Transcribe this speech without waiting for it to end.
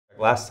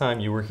Last time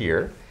you were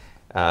here,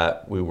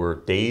 we were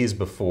days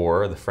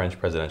before the French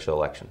presidential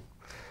election.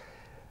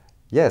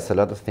 Yes, a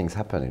lot of things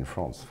happen in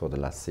France for the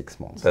last 6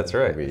 months. That's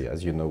right.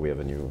 As you know, we have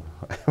a new,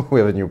 we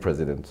have a new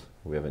president,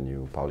 we have a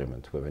new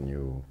parliament, we have a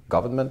new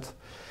government,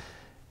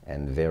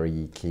 and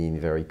very keen,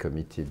 very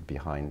committed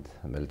behind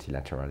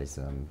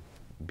multilateralism,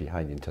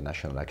 behind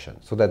international action.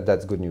 So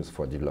that's good news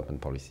for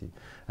development policy,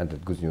 and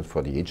that's good news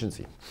for the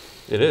agency.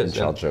 It is. In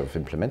charge of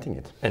implementing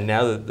it. And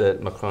now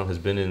that Macron has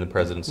been in the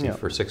presidency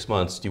for 6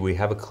 months, do we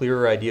have a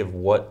clearer idea of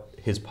what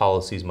his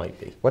policies might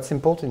be? What's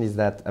important is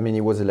that, I mean,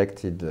 he was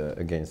elected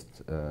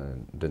against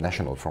the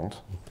National Front,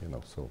 you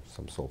know, so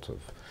some sort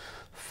of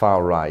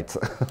far-right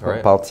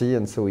party,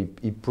 and so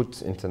he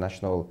put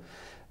international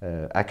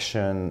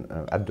action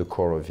at the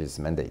core of his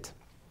mandate.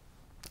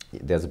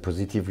 There's a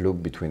positive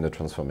look between the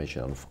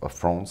transformation of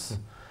France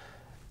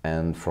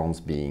and France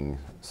being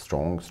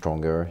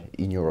stronger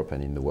in Europe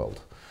and in the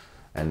world.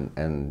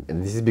 And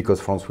this is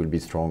because France will be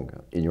strong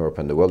in Europe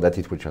and the world, that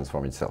it will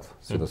transform itself.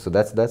 So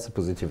that's a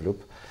positive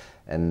loop.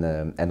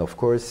 And of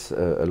course,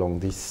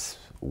 along this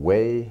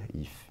way,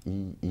 if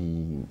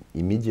he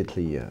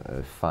immediately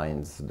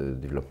finds the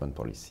development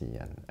policy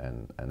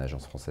and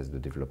Agence Française de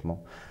Développement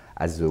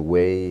as a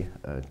way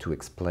to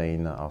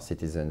explain our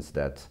citizens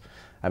that,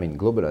 I mean,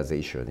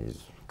 globalization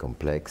is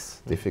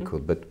complex,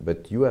 difficult,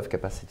 but you have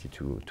capacity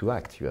to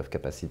act. You have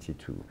capacity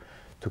to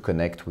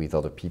connect with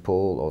other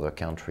people, other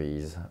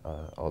countries,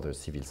 other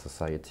civil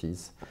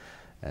societies,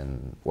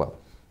 and, well,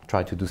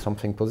 try to do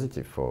something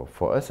positive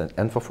for us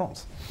and for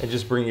France. And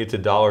just bring you to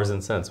dollars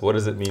and cents. What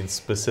does it mean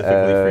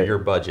specifically for your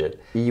budget?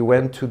 He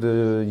went to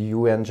the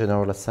UN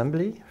General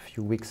Assembly a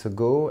few weeks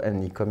ago,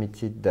 and he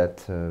committed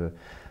that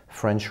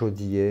French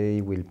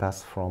ODA will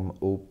pass from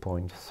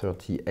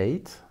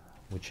 0.38,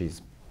 which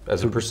is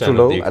as a too percent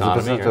low, of the economy, as a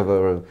percent of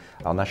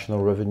our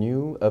national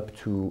revenue, up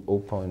to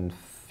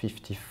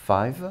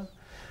 0.55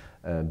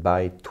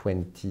 by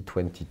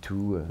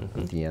 2022,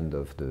 at the end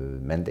of the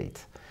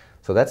mandate.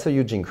 So that's a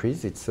huge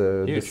increase. It's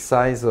the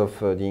size of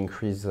the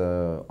increase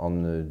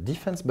on the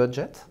defense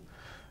budget.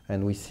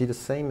 And we see the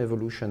same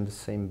evolution, the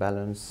same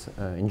balance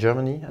in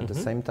Germany at the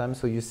same time.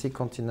 So you see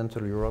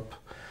continental Europe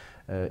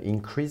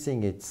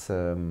increasing its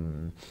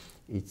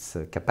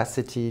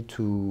capacity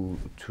to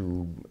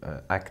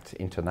act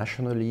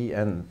internationally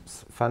and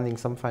finding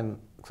some kind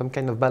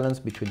of balance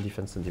between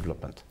defense and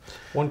development.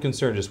 One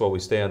concern, just while we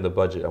stay on the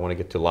budget, I want to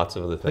get to lots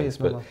of other things,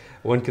 but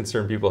one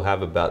concern people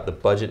have about the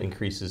budget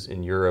increases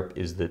in Europe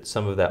is that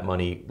some of that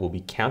money will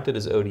be counted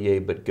as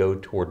ODA but go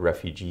toward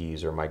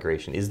refugees or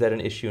migration. Is that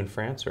an issue in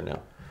France or no?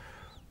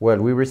 Well,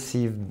 we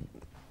receive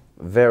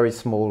very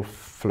small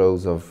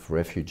flows of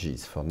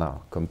refugees for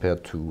now,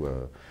 compared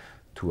to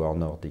our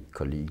Nordic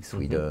colleagues,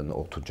 Sweden,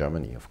 or to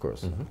Germany, of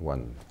course,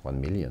 1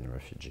 million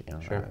refugees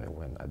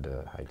when at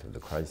the height of the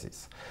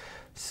crisis.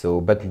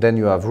 So, but then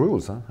you have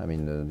rules. I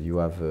mean, you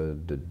have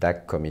the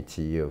DAC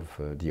committee of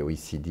the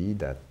OECD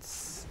that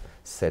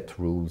set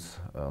rules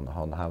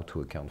on how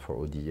to account for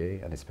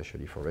ODA and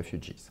especially for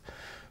refugees.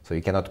 So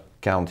you cannot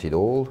count it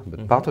all,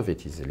 but part of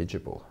it is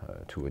eligible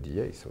to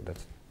ODA. So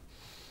that's.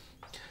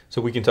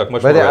 So we can talk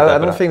much more about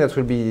that. I don't think that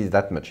will be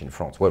that much in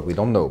France. Well, we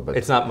don't know, but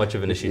it's not much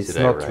of an issue today.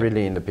 It's not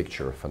really in the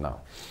picture for now.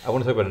 I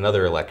want to talk about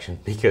another election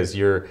because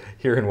you're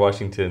here in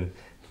Washington.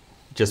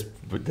 Just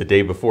the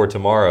day before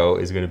tomorrow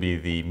is going to be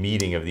the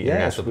meeting of the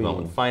International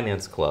Development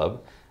Finance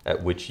Club,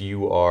 at which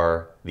you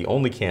are the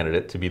only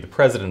candidate to be the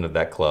president of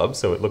that club.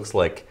 So it looks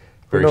like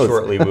very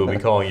shortly we'll be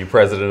calling you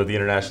president of the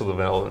International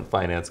Development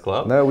Finance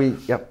Club. No,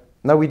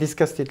 we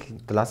discussed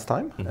it the last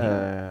time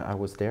I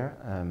was there.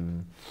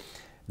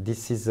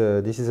 This is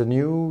a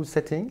new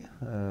setting,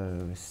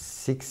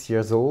 6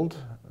 years old,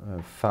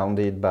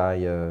 founded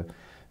by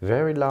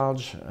very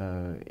large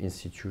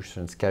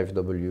institutions,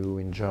 KfW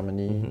in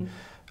Germany.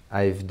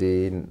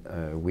 AFD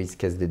with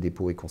Caisse des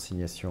dépôts et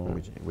consignations,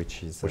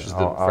 which is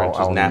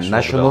our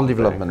national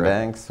development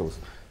bank. So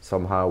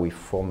somehow we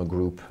form a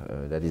group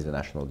that is the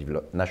national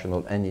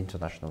and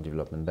international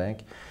development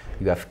bank.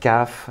 You have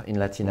CAF in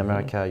Latin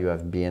America. You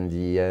have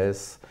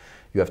BNDES.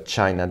 You have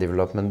China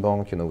Development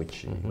Bank, you know,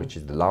 which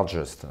is the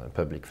largest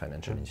public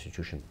financial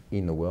institution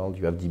in the world.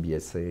 You have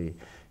DBSA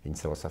in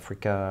South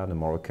Africa, the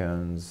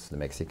Moroccans, the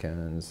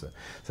Mexicans.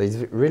 So it's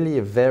really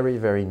a very,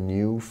 very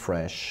new,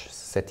 fresh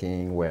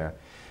setting where,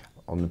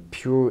 on a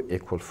pure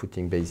equal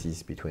footing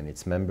basis between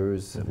its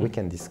members, we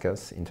can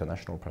discuss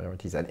international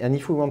priorities. And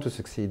if we want to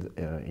succeed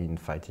in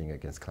fighting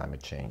against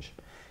climate change,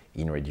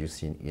 in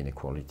reducing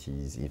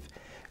inequalities,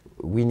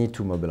 we need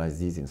to mobilize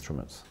these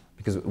instruments.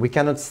 Because we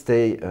cannot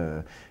stay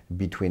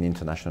between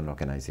international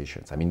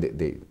organizations. I mean,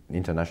 the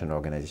international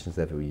organizations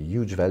have a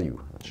huge value.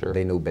 Sure.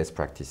 They know best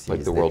practices.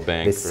 Like the World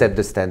Bank. They set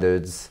the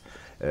standards,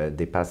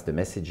 they pass the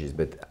messages.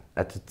 But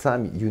at the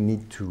time, you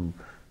need to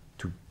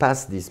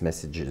pass these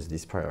messages,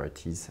 these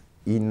priorities,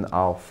 in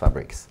our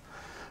fabrics.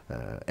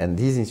 And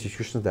these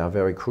institutions, they are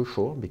very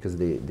crucial because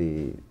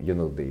they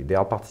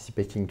are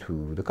participating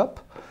to the COP.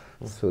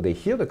 So they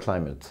hear the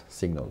climate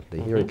signal. They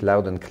hear it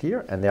loud and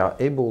clear, and they are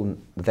able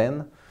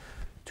then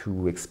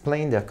to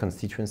explain their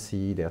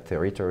constituency, their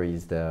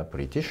territories, their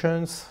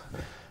politicians,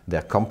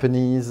 their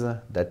companies,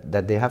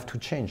 that they have to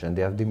change and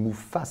they have to move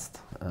fast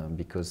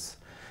because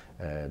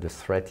the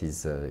threat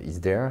is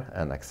there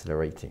and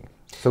accelerating.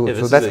 So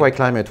that's why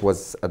climate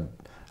was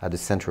at the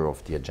center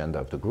of the agenda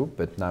of the group,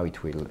 but now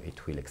it will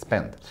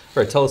expand.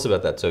 Right, tell us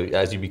about that. So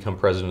as you become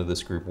president of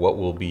this group, what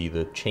will be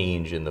the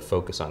change in the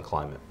focus on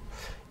climate?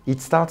 It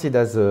started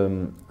as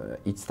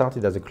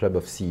a club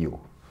of CEOs.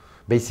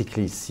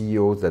 Basically,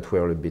 CEOs that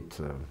were a bit,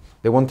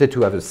 they wanted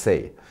to have a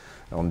say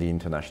on the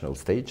international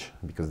stage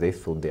because they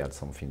thought they had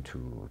something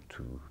to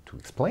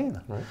explain.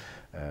 Right.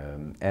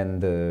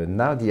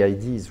 Now the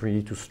idea is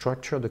really to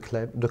structure the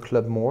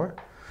club more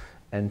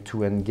and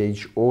to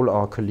engage all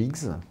our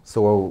colleagues.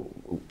 So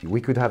we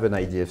could have an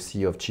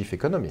IDFC of chief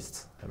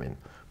economists, I mean,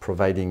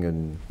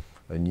 providing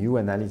a new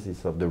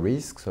analysis of the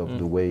risks of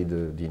the way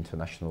the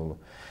international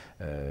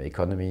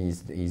economy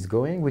is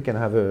going. We can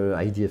have an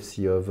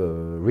IDFC of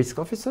risk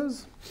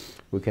officers.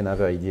 We can have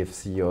an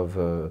IDFC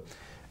of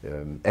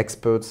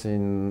experts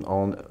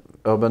on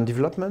urban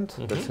development.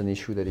 That's an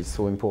issue that is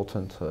so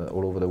important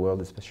all over the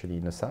world, especially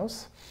in the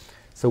south.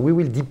 So we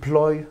will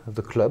deploy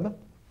the club,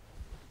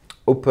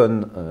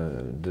 open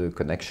the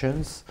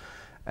connections,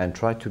 and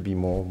try to be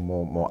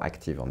more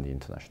active on the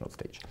international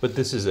stage. But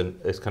this is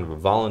it's kind of a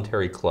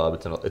voluntary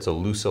club. It's a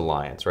loose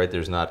alliance, right?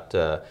 There's not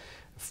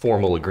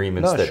formal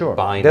agreements that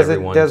bind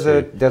everyone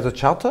to... There's a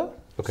charter,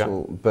 okay.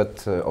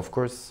 But of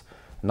course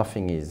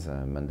nothing is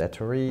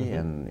mandatory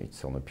and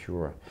it's on a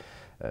pure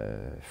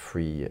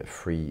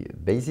free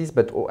basis.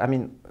 But I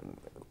mean,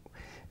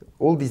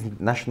 all these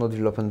national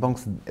development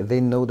banks, they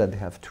know that they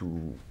have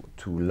to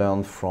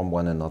learn from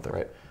one another.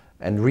 Right.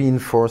 And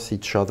reinforce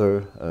each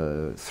other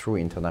through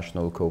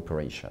international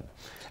cooperation.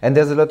 And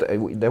there's a lot.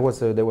 There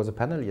was a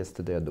panel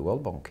yesterday at the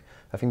World Bank.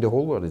 I think the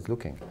whole world is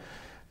looking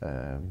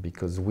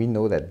because we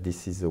know that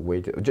this is a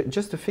way to.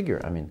 Just a figure.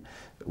 I mean,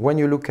 when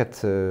you look at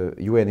the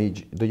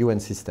UN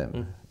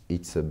system,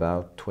 it's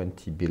about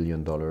 $20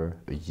 billion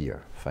a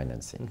year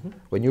financing.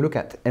 When you look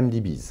at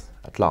MDBs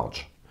at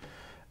large,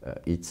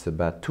 it's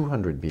about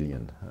 $200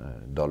 billion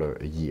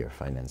a year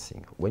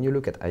financing. When you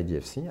look at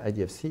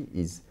IDFC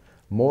is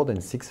more than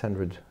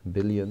 $600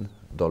 billion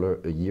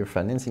a year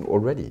financing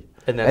already,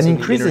 and that's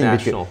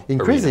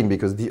increasing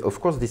because of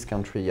course these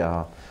countries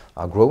are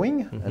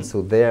growing, and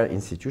so their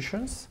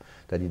institutions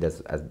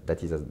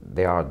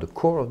they are the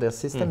core of their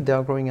system. They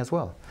are growing as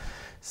well.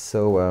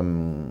 So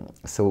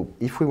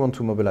if we want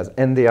to mobilize,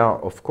 and they are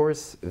of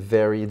course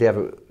they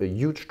have a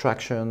huge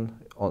traction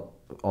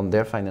on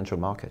their financial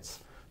markets.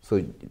 So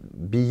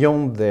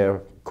beyond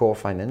their core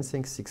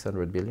financing,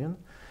 600 billion.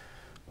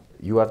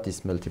 You have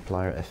this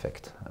multiplier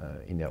effect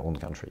in their own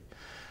country.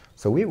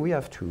 So we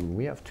have to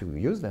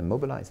use them,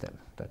 mobilize them.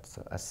 That's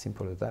as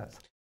simple as that.